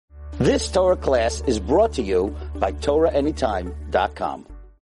This Torah class is brought to you by TorahAnytime.com.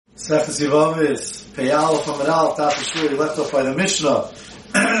 Sefes Yevamis, Peyal from Adal, Tafashur, left off by the Mishnah.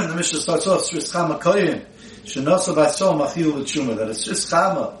 The Mishnah starts off, Sris Chama Koyin, Shenosa Baso Machil L'Tshuma, that a Sris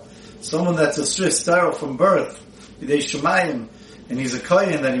Chama, someone that's a Sris sterile from birth, Yidei Shemayim, and he's a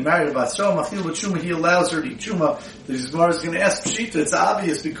Koyin that he married Baso Machil L'Tshuma, he allows her to eat Tshuma. The Gemara is going to ask Pshita, it's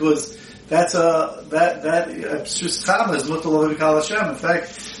obvious because that's Sris Chama is Mutal Avikal Hashem. In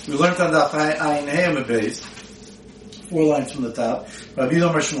fact, we learned on the Ayin Hayam Beis, 4 lines from the top. Rabbi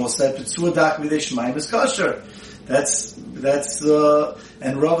Yomer Shmuel said, "Petzua dak midei shemaim is kosher." That's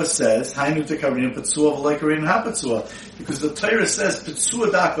and Rava says, "Hainu tekarin petzua v'leikarin hapetzua," because the Torah says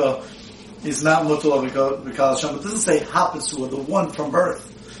petzua daka is not mutal avikal Hashem. It doesn't say hapetzua, the one from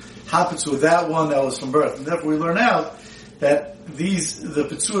birth. Hapetzua, that one that was from birth, and therefore we learn out that the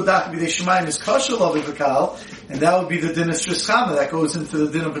petzua daka midei shemaim is kosher avikal, and that would be the din of Sris Chama that goes into the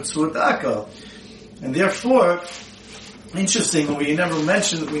din of petzua daka, and therefore. Interesting, we didn't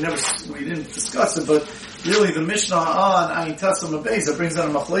discuss it, but really the Mishnah on Ayin Tasam Abayz that brings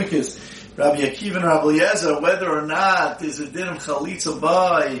down a machlokes, Rabbi Akiva and Rabbi Eliezer, whether or not there's a din of chalitza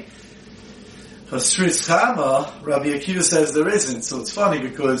by a Sris Chama. Rabbi Akiva says there isn't, so it's funny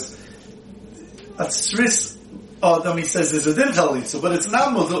because a Sris Adam, he says there's a din chalitza, but it's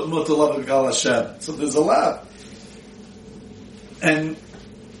not Mutal Avikal Hashem, so there's a lot. And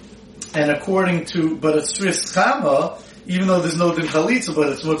according to, but a Sris Chama, even though there's no din chalitza, but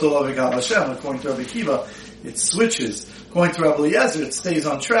it's mutal avikal Hashem. According to Rabbi Akiva, it switches. According to Rabbi Eliezer, it stays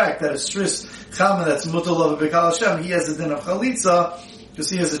on track. That is Sris Chama, that's mutal avikal Hashem. He has a din of chalitza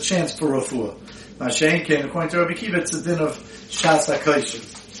because he has a chance for refuah. Mashenken, according to Rabbi Akiva, it's a din of shas hakoshim.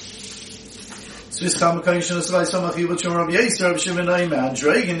 Sris Chama koyin shenasavai somachi b'tshum Rabbi Yisrael Rabbi Shimon Oima.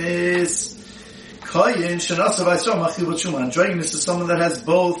 Androgynous koyin shenasavai somachi b'tshum. Androgynous is someone that has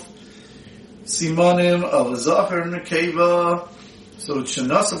both simanim of a zachar and a keva. So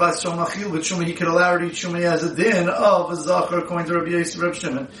Shenasa Baso Machil B'Tshuma, he could allow her to eat Tshuma as a din of a zachar, according to Rabbi Yisrael Rabbi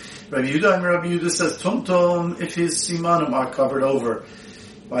Shimon. Rabbi Yehuda says Tumtum, if his simanim are covered over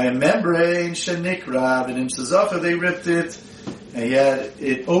by a membrane, Shenikra, and in Zachar they ripped it, and he had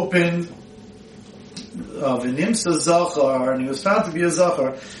it opened of an Imsa Zachar, and he was found to be a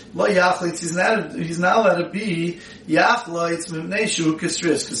Zachar. Lo Yachlitz, he's not allowed to be Yachlitz Mimnei Shu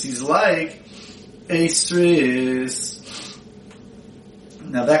Kesris, because he's like a Sris.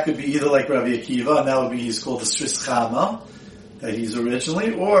 Now that could be either like Rabbi Akiva, and that would be he's called a Sris Chama, that he's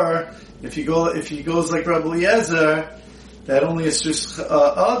originally, or if he goes like Rabbi Eliezer, that only a Sris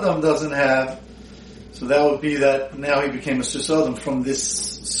Adam doesn't have, so that would be that now he became a Sris Adam from this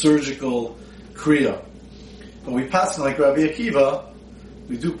surgical Kriya. But we pass like Rabbi Akiva,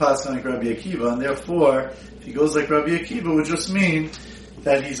 we do pass like Rabbi Akiva, and therefore, if he goes like Rabbi Akiva, it would just mean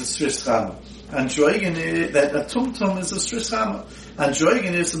that he's a Sris Chama. Androgynous, that a tumtum is a Sris Chama.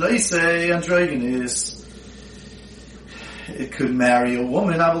 Androgynous, androgynous, it could marry a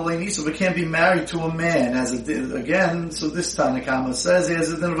woman, but it can't be married to a man. As again, so this Tanakama says he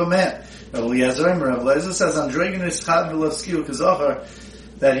has a din of a man. Rabbi Eliezer says androgynous chad v'lav skila k'zachar,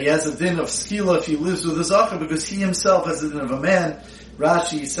 that he has a din of skila if he lives with a zachar because he himself has a din of a man.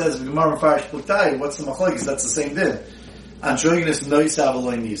 Rashi says Gemara Farish Plutai, what's the machlokes? That's the same din. Androgynous noisa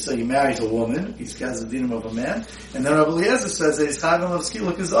v'loini. So he marries a woman, he has a din of a man, and then Rabbi Eliezer says that he's chayv of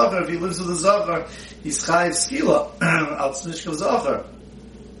skila k'zachar. If he lives with a zachar, he's chayv skila al tzmishkav zachar.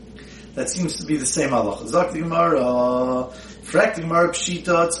 That seems to be the same halacha. Zak the Gemara, frak the Gemara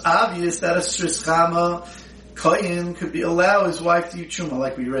pshita. It's obvious that a Sris Chama koyin could be allow his wife to eat Tshuma,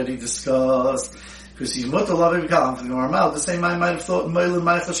 like we already discussed, because he's mutal avikal. For the Gemara, the same I might have thought moilin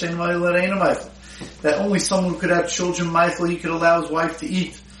meichel shein moilin reina meichel, that only someone who could have children, Michael, he could allow his wife to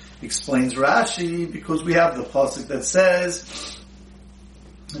eat. Explains Rashi, because we have the pasuk that says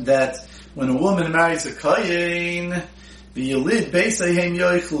that when a woman marries a koyin, the yilid beisayhem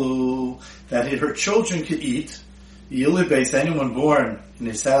yoichlu, that her children could eat. The yilid beis, anyone born in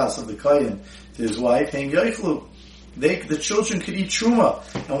his house of the koyin to his wife, hem yoichlu. The children could eat truma,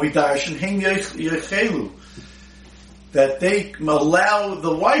 and we darshan hem yoichelu, that they allow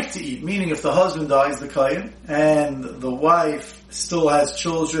the wife to eat, meaning if the husband dies, the koyin, and the wife still has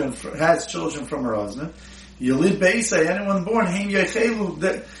children from her husband, yilid beisay, anyone born, hem yoichelu,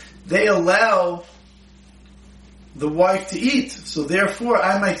 that they allow the wife to eat. So therefore,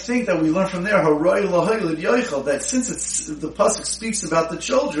 I might think that we learn from there, haroy lahoylid yoichel, that since the pasuk speaks about the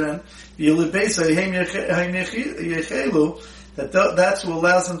children, yilid beisay, hem yoichelu, that's what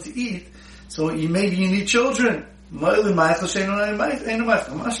allows them to eat. So maybe you need children. As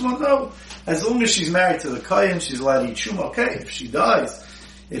long as she's married to the kohen, she's allowed to eat shuma. Okay, if she dies,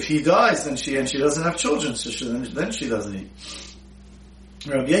 If he dies, then she doesn't have children, so then she doesn't eat.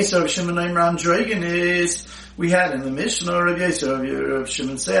 Rabbi Yisrael, Shimon, Androgen is, we had in the Mishnah, Rabbi Yisrael, Rabbi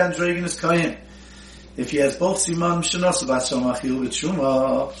Shimon say Androgen is Kayin. If he has both Siman Mishanos about Shamachil with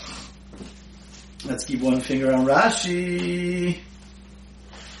Truma, let's keep one finger on Rashi.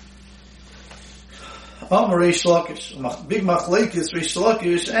 Reish Lakish, big machlekes Reish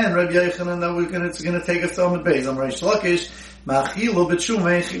Lakish and Rabbi Yochanan. That it's going to take us to Amud Beis. Reish Lakish, Machilu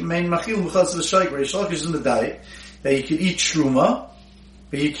b'Truma, main Machilu b'Chaz v'Shaik. Reish Lakish is in the diet that you can eat Truma,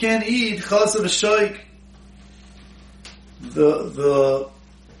 but you can't eat Chaz v'Shaik.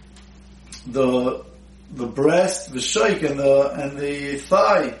 The breast, the shaik, and the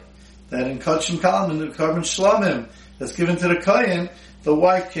thigh that in Kachim Kalam and the Karban Shlamim that's given to the Kayin, the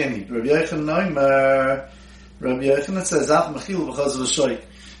wife can eat. Rabbi Yochanan says, "Ach machil b'chaz v'shaik."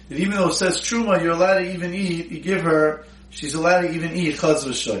 That even though it says truma, you're allowed to even eat. You give her, she's allowed to even eat chaz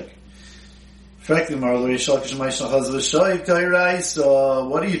v'shaik. What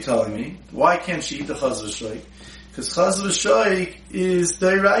are you telling me? Why can't she eat the chaz v'shaik? Because chaz v'shaik is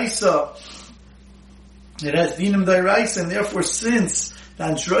dairaisa. It has dinim dairaisa, and therefore, since the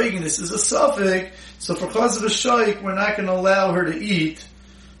androgynous is a suffix, so for chaz v'shaik, we're not going to allow her to eat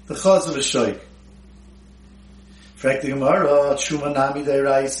the chaz v'shaik. Fact the Gemara, truma nami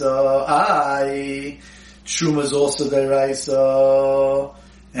dairaisa. Truma is also dairaisa.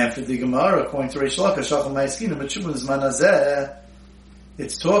 And for the Gemara, according to Reish Lakish, Shachal Ma'askina, but truma b'zman hazeh,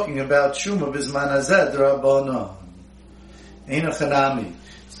 it's talking about truma b'zman hazeh d'Rabbanan. Ein chanami.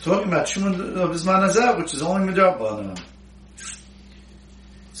 It's talking about truma b'zman hazeh, which is only d'Rabbanan.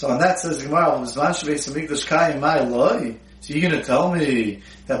 So on that says the Gemara, b'zman shebeis hamikdash kayim my loy. So you're going to tell me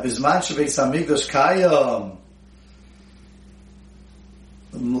that b'zman shebeis hamikdash kayim,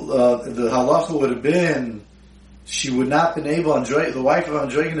 the halacha would have been she would not been able, the wife of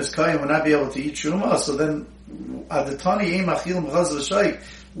Androgenous Kayin would not be able to eat Truma. So then,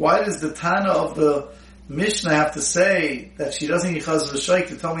 why does the Tana of the Mishnah have to say that she doesn't eat Chaz v'Shaik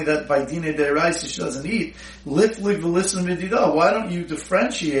to tell me that by Dinei Deiraisa she doesn't eat? Why don't you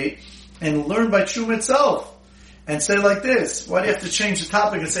differentiate and learn by Truma itself? And say like this. Why do you have to change the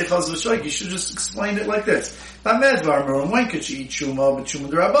topic and say Chaz v'Shaik? You should just explain it like this. When could she eat Truma, but Truma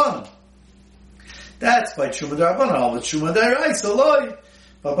d'Rabbanan? That's by Truma d'Rabbanan, but Truma d'Oraisa loy.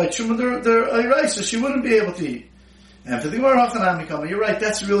 But by Truma d'Oraisa, she wouldn't be able to eat. And for the Gemara Hachanan Mikama, you're right,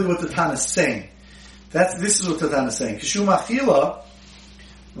 that's really what the Tana is saying. This is what the Tana is saying. Kishu Machila,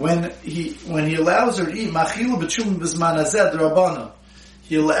 when he allows her to eat Machila b'Truma b'Zman hazeh d'Rabbanan,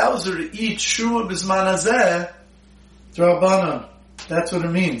 he allows her to eat Truma b'Zman hazeh d'Rabbanan. That's what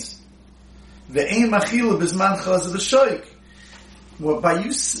it means. Ve'ein machila b'zman chaz v'shaik. Well, by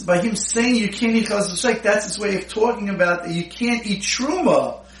him saying you can't eat chaz v'shaik, that's his way of talking about that you can't eat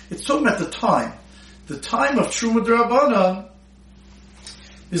truma. It's talking about the time. The time of truma d'Rabbanan,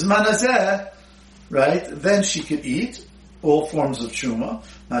 b'zman hazeh, right? Then she could eat all forms of truma.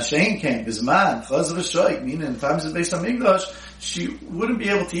 Mashein came b'zman chaz v'shaik, meaning in times of Beis Hamikdash, she wouldn't be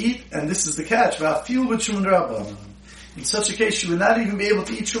able to eat, and this is the catch. V'afil b'truma d'Rabbanan. In such a case, she would not even be able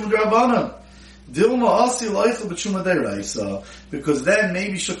to eat truma d'Rabbanan. Dilma asi loichel b'truma d'Oraisa, because then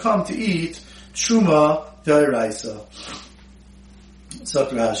maybe she'll come to eat truma d'Oraisa. Tzak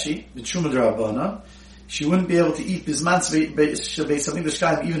Rashi, b'truma d'Rabbanan, she wouldn't be able to eat bizman beis hamikdash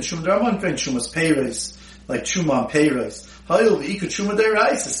kayim, even truma d'Rabbanan, kind trumas peiros, like truma on peiros. Hayil v'ika truma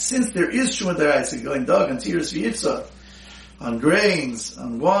d'Oraisa, since there is truma d'Oraisa going dog on tiras v'yitzah, on grains,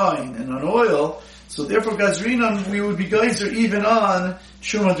 on wine, and on oil. So therefore, Gazrinan, we would be geyser even on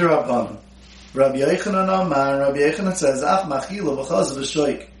truma d'Rabbanan. Rabbi Yochanan says, "Ach machila b'chaz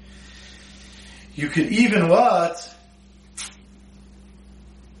v'shaik." You could even what?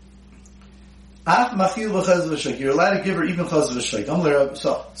 Ach machila b'chaz v'shaik. You're allowed to give her even chaz v'shaik.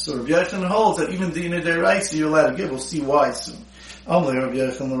 So Rabbi Yochanan holds that even dinei d'oraisa you're allowed to give. We'll see why soon. Rabbi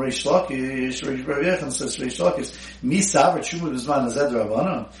Yochanan Reish Lakish. Rabbi Yochanan says Reish Lakish, "Mi savar truma b'zman hazeh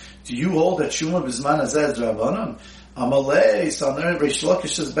d'Rabbanan." Do you hold that truma b'zman hazeh d'Rabbanan? Amalei. So Reish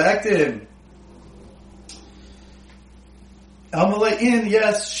Lakish says back to him. Amalei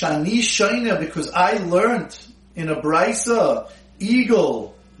yes, Shani Shaina, because I learned in a Braisa,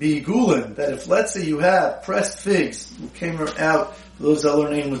 Eagle, Be'igulin, that if let's say you have pressed figs, who came out, for those that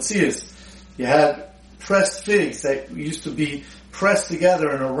learn in Matthias, you had pressed figs that used to be pressed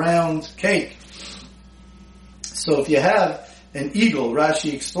together in a round cake. So if you have an eagle,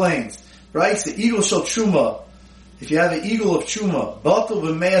 Rashi explains, Braisa, eagle shel truma, if you have an eagle of truma, batal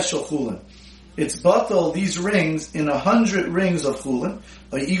v'mea shel chulin, it's batal, these rings, in 100 rings of chulin,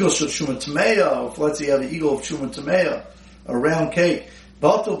 an eagle shel truma tameya, or if let's say you have an eagle of truma tameya, a round cake,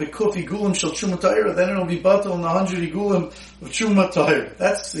 batal bekuf igulim shel truma ta'ira, then it'll be batal in the 100 igulim of truma ta'ira.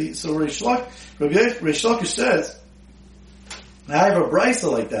 That's the, so Reish Lakish says, I have a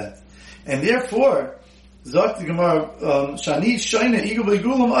brisa like that. And therefore, Zok the Gemara, Shani Shaina Igul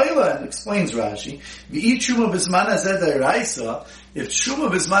Beigulam Ayla, and explains Rashi, V'it Truma Bisman Hazeh Dairaisa, if Truma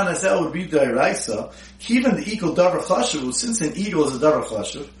Bisman Hazeh would be Dairaisa, even the eagle Davar Chashuv, since an eagle is a Davar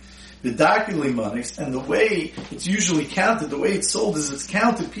Chashuv, the darkly monix, and the way it's usually counted, the way it's sold is it's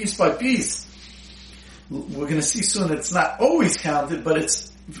counted piece by piece. We're going to see soon that it's not always counted, but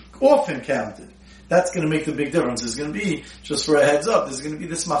it's often counted. That's going to make the big difference. There's going to be, just for a heads up, there's going to be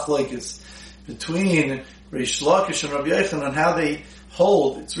this machlokes between Reish Lakish and Rabbi Yochanan on how they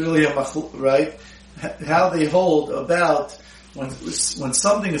hold. It's really a right? How they hold about when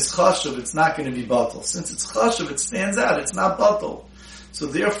something is chashuv, it's not going to be batal. Since it's chashuv, it stands out. It's not batal. So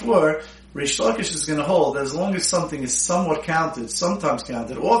therefore, Reish Lakish is going to hold as long as something is somewhat counted, sometimes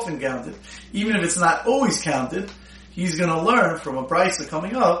counted, often counted, even if it's not always counted, he's going to learn from a brisa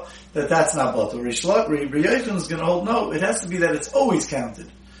coming up that that's not batal. Reish Yochanan is going to hold, no, it has to be that it's always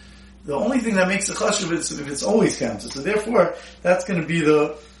counted. The only thing that makes it chashuv is if it's always counted. So therefore, that's going to be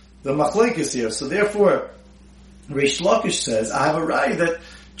the machlekes here. So therefore, Reish Lakish says, I have a right that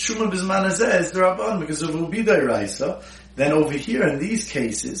Truma Bisman Hazeh is the Rabban, because if it would be the Raisa, then over here in these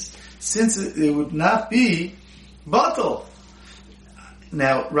cases, since it would not be batal.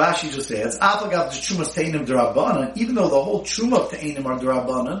 Now, Rashi just adds, Afagav the Trumas Teinim D'Rabbanan, even though the whole Truma of Teinim are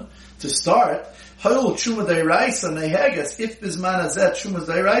D'Rabbanan, to start, Hayol Truma D'Raisa Nehegas, if Bisman Hazeh Truma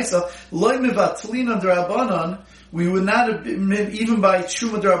D'Raisa, Loi Mivatlin D'Rabbanan, we would not have been, even by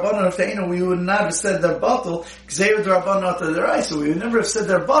Truma D'Rabbanan of Teinim, we would not have said they're batal, Gzeir D'Rabbanan not D'Raisa, we would never have said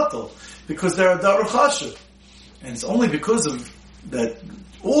they're batal, because they're a Davar Chashuv. And it's only because of that,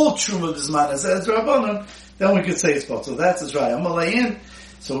 all Truma Bisman Hazeh is D'Rabbanan, then we could say it's batal. So that's his right. Amalayin.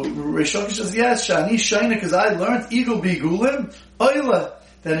 So Reish Lakish says, yes, Shani Shaina, because I learned eagle bigulim, oila,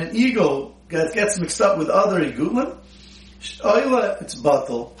 that an eagle gets mixed up with other igulim. Oila, it's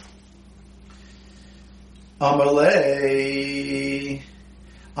batal. Amalei.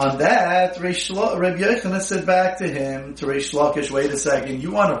 On that, Rabbi Yochanan said back to him, to Reish Lakish, wait a second,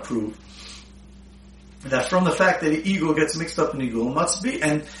 you want to prove that from the fact that the eagle gets mixed up in eagle must be,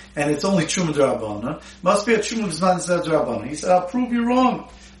 and it's only Truma D'Rabbanan, must be a Truma D'Rabbanan. He said, I'll prove you wrong.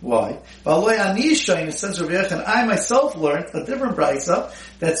 Why? It says Rabbi Yochanan, I myself learned a different brisa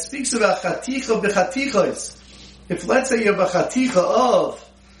that speaks about chaticha b'chatichos. If let's say you have a chaticha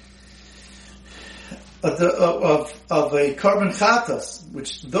of a carbon chatas,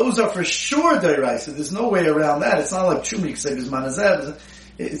 which those are for sure deraisa, there's no way around that. It's not like Truma Ksegis Manazeb.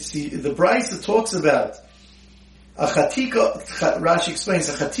 It's the brisa talks about a chatika. Rashi explains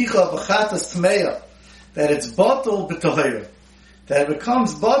a chatika of a chatas tmeya, that it's batal b'tahira, that it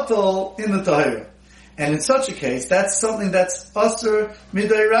becomes batal in the tahira, and in such a case, that's something that's asur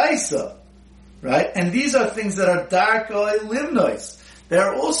midayraisa, right? And these are things that are darkoi limnois. They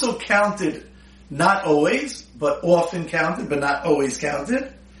are also counted, not always, but often counted, but not always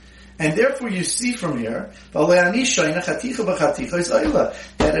counted. And therefore you see from here, that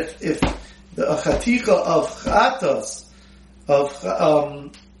if the chaticha of chatas,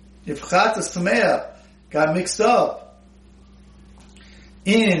 if chatas tamea got mixed up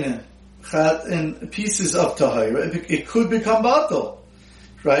in pieces of tahira, it could become batal.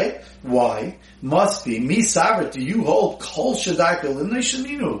 Right? Why? Must be. Mi sabrit, do you hold kol shadaka limnei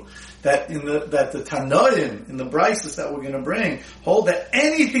sheninu? That the Tanoim, in the brises that we're going to bring, hold that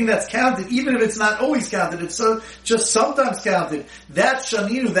anything that's counted, even if it's not always counted, it's just sometimes counted. That's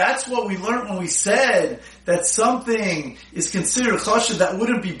Shaninu, that's what we learned when we said that something is considered chashuv that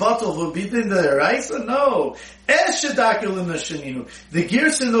wouldn't be batal, would be in the Raisa? No. Es shadakilim Shaninu. The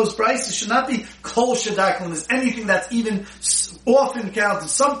gears in those brises should not be kol shadakilim, is anything that's even often counted,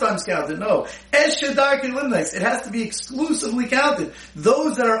 sometimes counted. No. Es shadakilim, it has to be exclusively counted.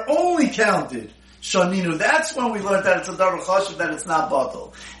 Those that are only counted, Shaninu, that's when we learned that it's a davar chashuv, that it's not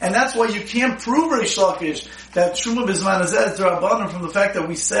batal. And that's why you can't prove Reish Lakish that Truma Bisman Hazeh is D'Rabbanan from the fact that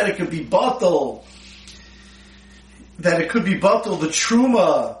we said it could be batal, that it could be batal, the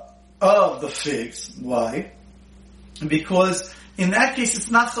Truma of the figs. Why? Because in that case it's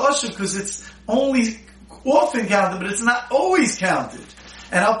not chashuv, because it's only often counted, but it's not always counted.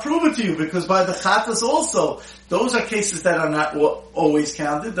 And I'll prove it to you, because by the chatas also, those are cases that are not always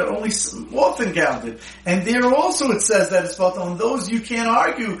counted, they're only often counted. And there also it says that it's batal, and those you can't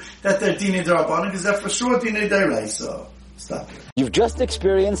argue that they're dinei d'Rabbanan, because they're for sure dinei d'Oraisa. Stop here. You've just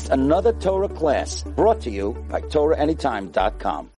experienced another Torah class brought to you by TorahAnytime.com.